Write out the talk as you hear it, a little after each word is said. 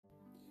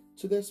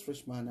Today's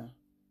fresh manna.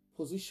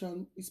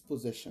 Position is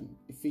possession.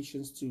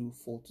 Ephesians 2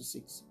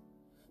 4-6.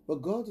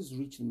 But God is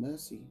rich in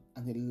mercy,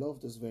 and He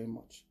loved us very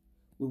much.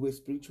 We were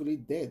spiritually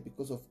dead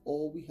because of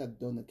all we had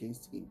done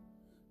against Him,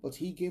 but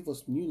He gave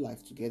us new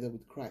life together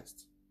with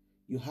Christ.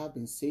 You have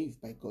been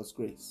saved by God's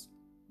grace.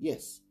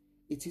 Yes,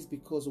 it is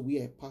because we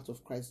are a part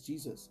of Christ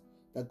Jesus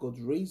that God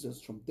raised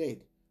us from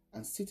dead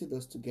and seated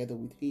us together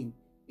with Him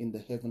in the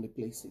heavenly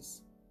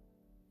places.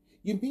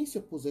 You miss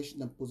your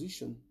possession and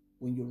position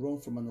when you run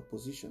from an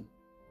opposition.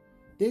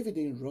 David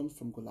didn't run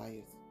from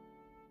Goliath.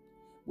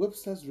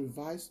 Webster's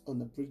Revised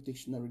Unabridged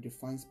Dictionary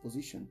defines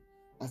position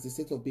as the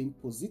state of being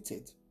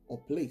posited or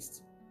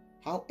placed,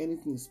 how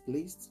anything is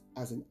placed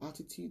as an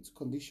attitude,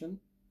 condition,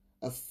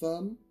 a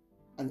firm,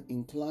 an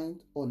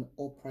inclined, or an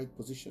upright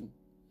position,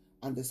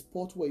 and the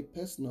spot where a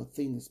person or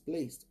thing is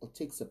placed or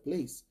takes a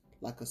place,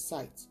 like a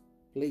site,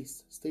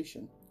 place,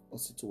 station, or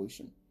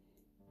situation.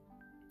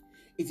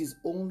 It is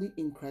only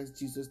in Christ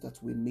Jesus that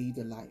we're made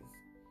alive.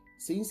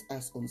 Since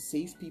as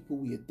unsaved people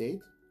we are dead,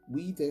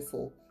 we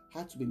therefore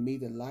had to be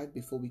made alive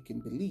before we can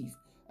believe,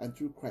 and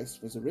through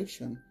Christ's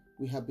resurrection,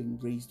 we have been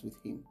raised with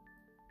Him.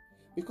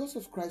 Because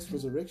of Christ's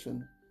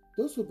resurrection,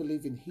 those who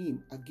believe in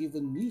Him are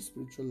given new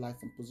spiritual life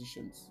and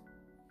positions.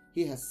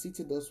 He has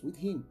seated us with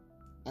Him,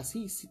 as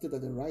He is seated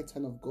at the right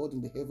hand of God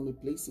in the heavenly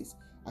places,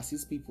 as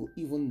His people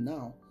even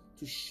now,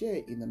 to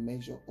share in a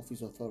measure of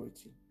His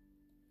authority.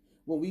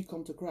 When we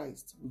come to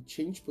Christ, we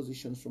change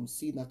positions from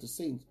sinner to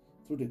saint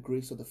through the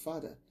grace of the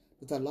Father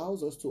that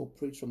allows us to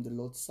operate from the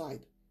Lord's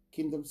side,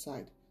 kingdom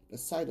side, the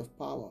side of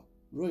power,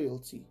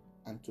 royalty,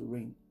 and to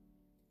reign.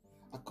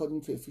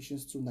 According to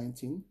Ephesians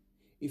 2:19,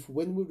 if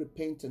when we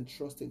repent and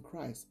trust in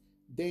Christ,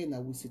 then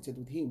are we seated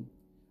with Him,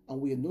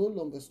 and we are no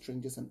longer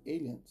strangers and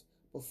aliens,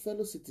 but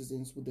fellow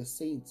citizens with the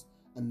saints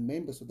and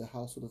members of the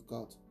household of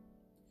God.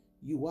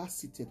 You are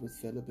seated with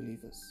fellow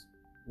believers.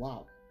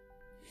 Wow!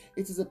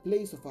 It is a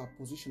place of our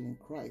position in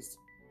Christ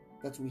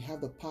that we have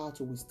the power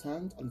to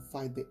withstand and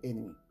fight the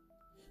enemy.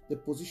 The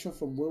position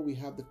from where we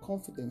have the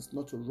confidence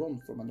not to run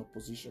from an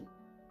opposition.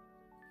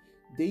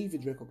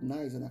 David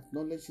recognized and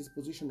acknowledged his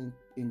position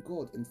in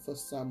God in 1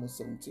 Samuel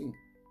 17.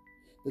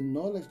 The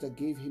knowledge that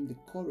gave him the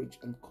courage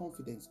and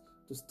confidence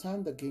to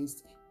stand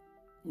against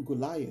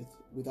Goliath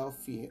without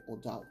fear or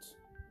doubt.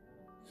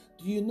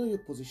 Do you know your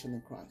position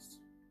in Christ?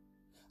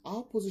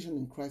 Our position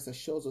in Christ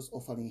assures us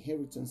of an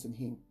inheritance in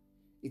Him.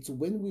 It's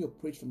when we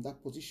operate from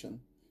that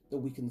position that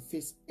we can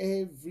face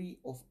every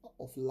of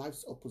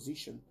life's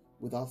opposition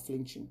without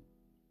flinching.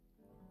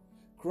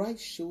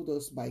 Christ showed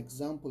us by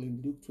example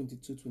in Luke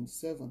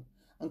 22:27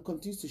 and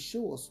continues to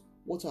show us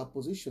what our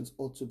positions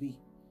ought to be.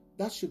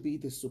 That should be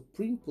the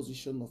supreme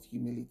position of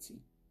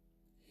humility.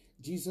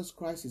 Jesus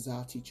Christ is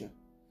our teacher,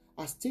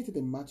 as stated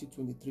in Matthew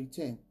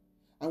 23:10,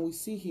 and we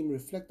see Him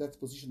reflect that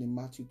position in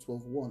Matthew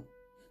 12:1,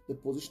 the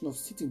position of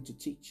sitting to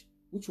teach,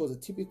 which was a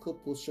typical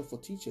posture for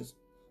teachers,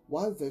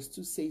 while verse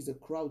 2 says the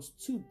crowd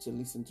stood to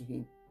listen to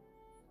Him.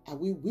 Are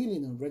we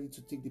willing and ready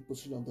to take the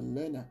position of the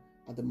learner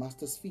at the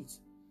Master's feet,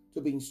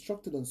 to be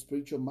instructed on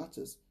spiritual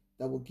matters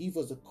that will give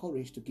us the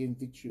courage to gain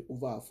victory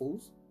over our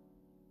foes?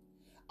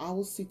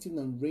 Our sitting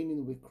and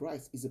reigning with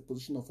Christ is a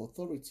position of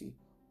authority,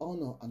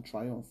 honor, and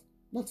triumph,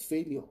 not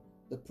failure,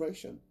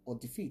 depression, or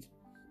defeat,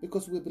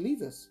 because we're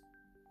believers.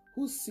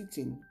 Whose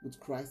sitting with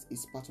Christ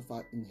is part of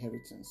our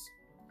inheritance.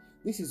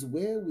 This is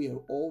where we are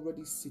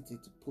already seated,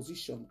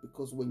 positioned,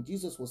 because when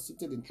Jesus was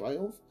seated in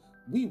triumph,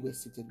 we were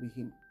seated with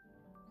Him.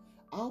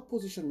 Our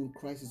position in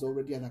Christ is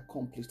already an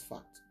accomplished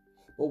fact,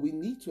 but we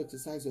need to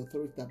exercise the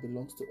authority that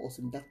belongs to us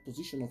in that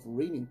position of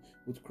reigning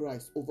with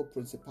Christ over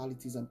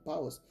principalities and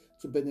powers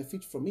to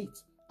benefit from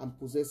it and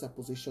possess a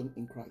possession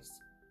in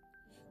Christ.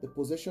 The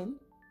possession,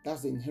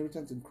 that's the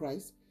inheritance in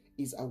Christ,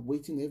 is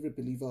awaiting every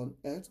believer on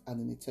earth and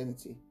in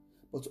eternity,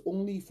 but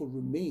only if we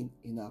remain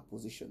in our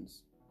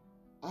positions.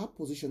 Our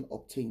position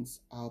obtains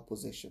our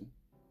possession.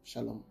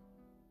 Shalom.